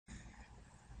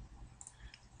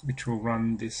which will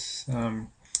run this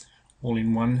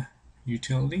all-in-one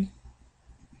utility.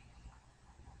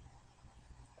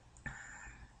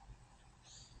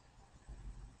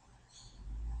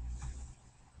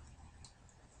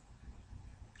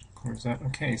 Close that.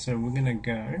 Okay, so we're going to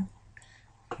go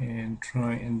and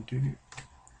try and do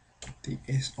the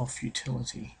S-OFF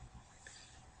utility,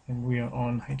 and we are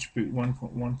on HBoot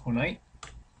 1.1.8.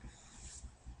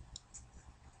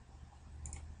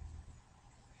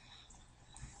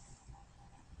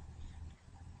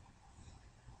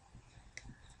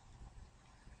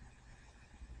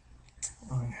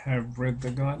 I have read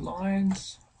the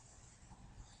guidelines.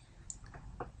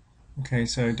 Okay,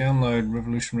 so download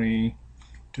Revolutionary.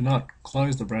 Do not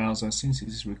close the browser since it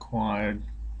is required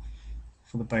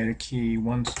for the beta key.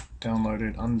 Once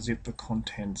downloaded, unzip the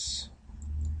contents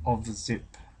of the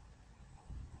zip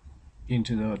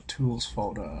into the tools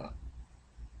folder.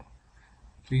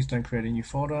 Please don't create a new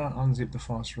folder. Unzip the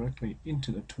files directly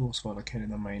into the tools folder located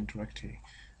in the main directory.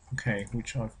 Okay,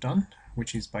 which I've done,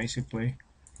 which is basically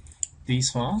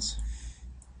these files.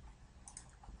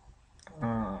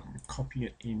 Copy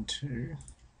it into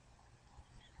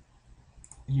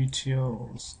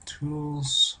utils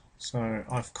tools. So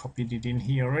I've copied it in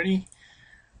here already.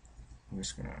 I'm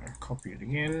just going to copy it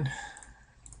again.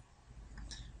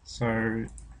 So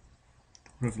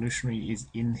Revolutionary is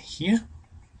in here.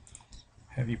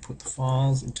 Have you put the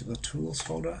files into the tools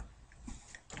folder?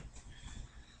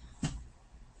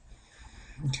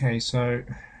 Okay, so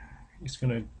it's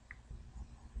going to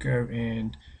go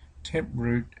and temp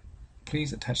root.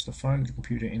 Please attach the phone to the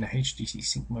computer in a HTC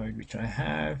sync mode, which I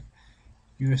have.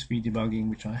 USB debugging,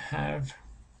 which I have.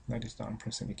 That is done.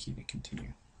 Press any key to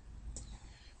continue.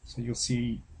 So you'll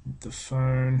see the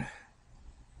phone.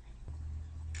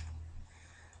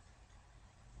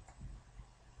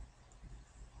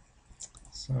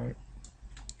 So,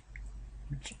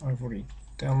 which I've already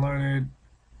downloaded.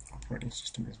 Operating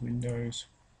system is Windows.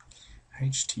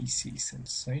 HTC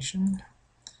Sensation.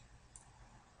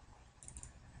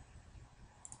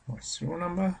 My serial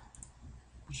number,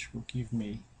 which will give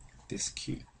me this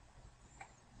key.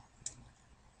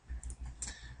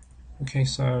 Okay,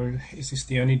 so is this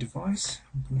the only device?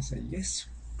 I'm going to say yes,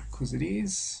 because it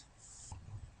is.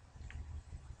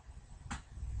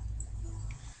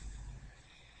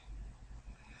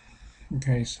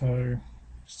 Okay, so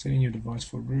setting your device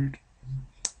for root,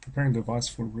 preparing the device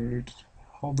for root,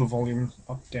 hold the volume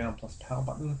up, down, plus power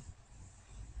button.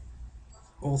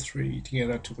 All three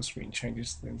together till the screen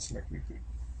changes, then select reboot.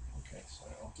 Okay, so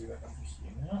I'll do that over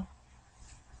here now.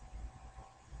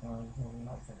 Volume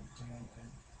up, volume down,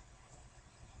 and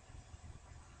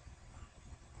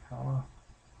power.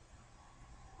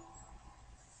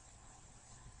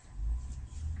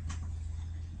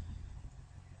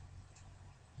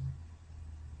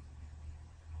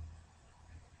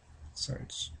 So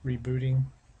it's rebooting.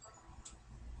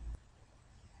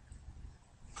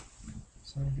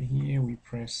 So over here we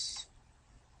press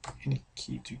any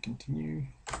key to continue.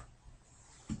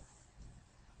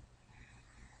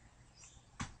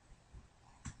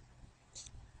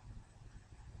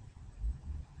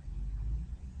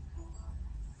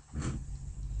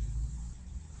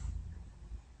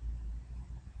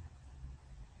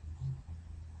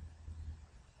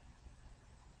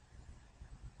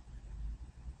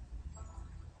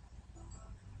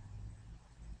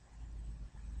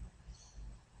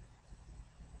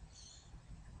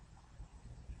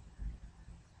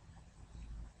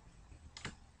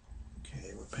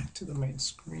 Okay, we're back to the main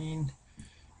screen.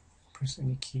 Press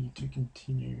any key to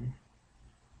continue.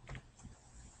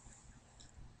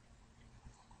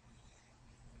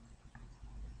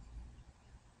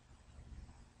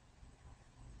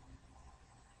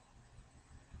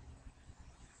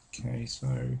 Okay, so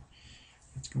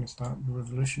it's going to start the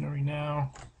Revolutionary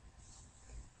now.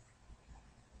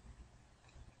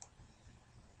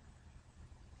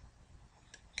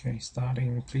 Okay,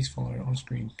 starting, please follow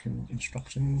on-screen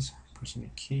instructions, press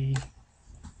any key.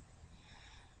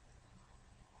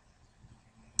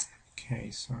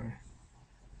 Okay, so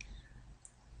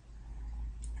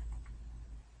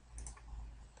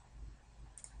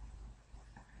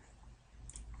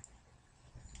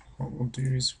what we'll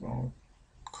do is we'll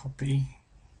copy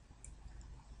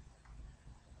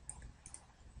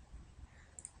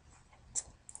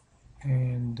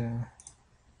and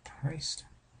paste.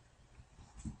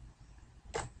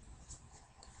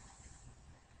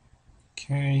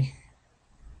 Okay,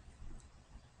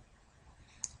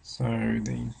 so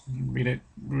the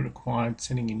root acquired,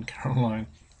 setting in Caroline,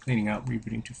 cleaning up,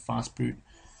 rebooting to fast boot.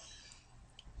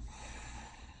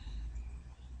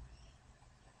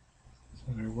 So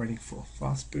we're waiting for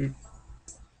fast boot.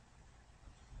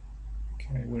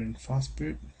 Okay, we're in fast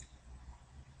boot.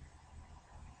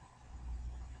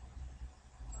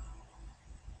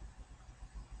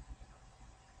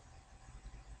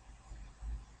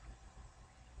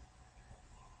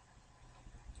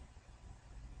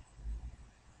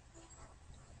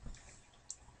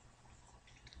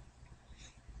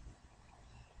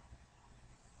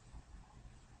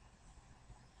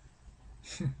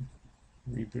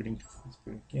 Rebooting to fast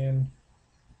boot again.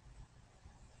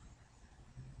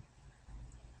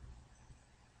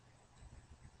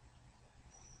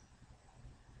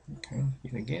 Okay,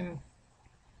 in again.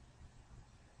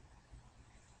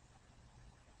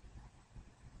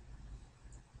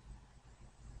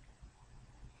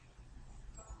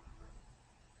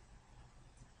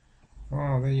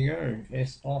 Oh, there you go.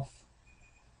 S-OFF.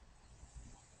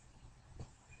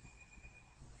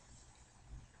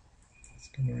 It's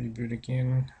going to reboot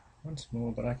again once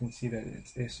more, but I can see that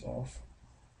it's S-OFF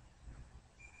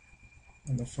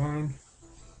on the phone.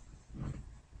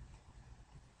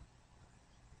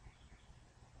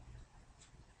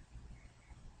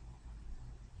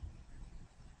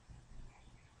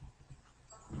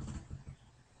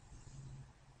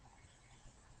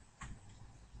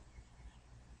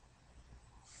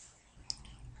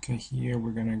 Okay, here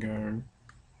we're going to go.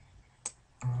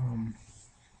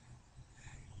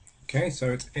 Okay,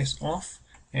 so it's S-OFF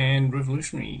and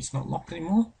revolutionary. It's not locked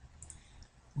anymore.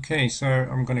 Okay, so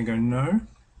I'm going to go no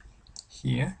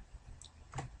here.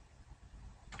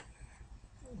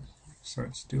 So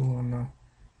it's still on the.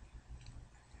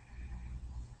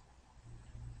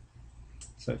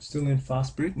 So it's still in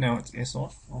fast boot. Now it's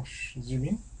S-OFF. I'll zoom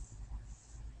in.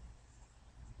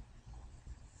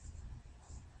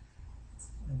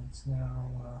 And it's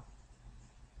now.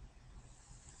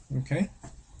 Okay.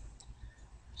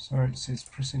 So it says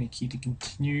press any key to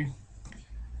continue.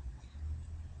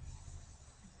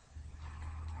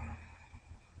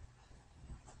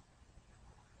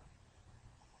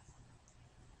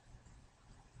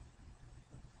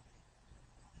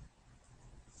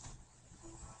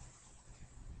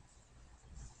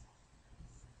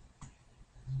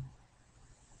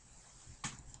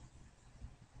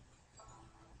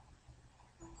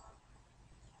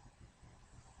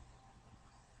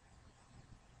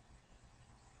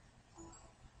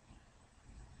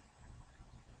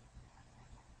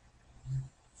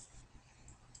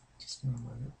 Just gonna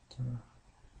let it.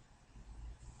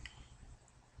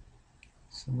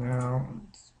 So now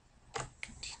let's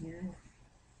continue.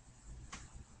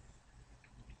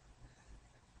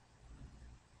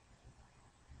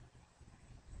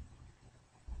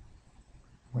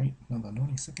 Wait another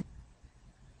 90 seconds.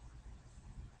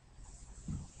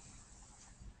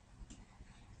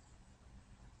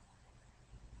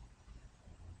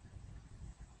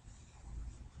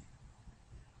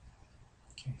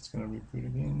 Okay, it's going to reboot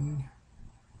again.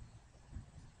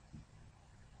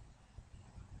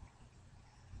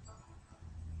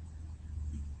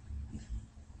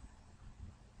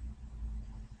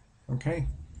 Okay,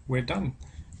 we're done.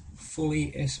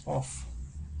 Fully S-OFF.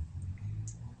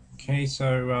 Okay,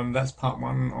 so that's part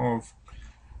one of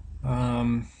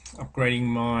upgrading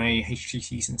my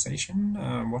HTC Sensation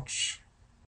watch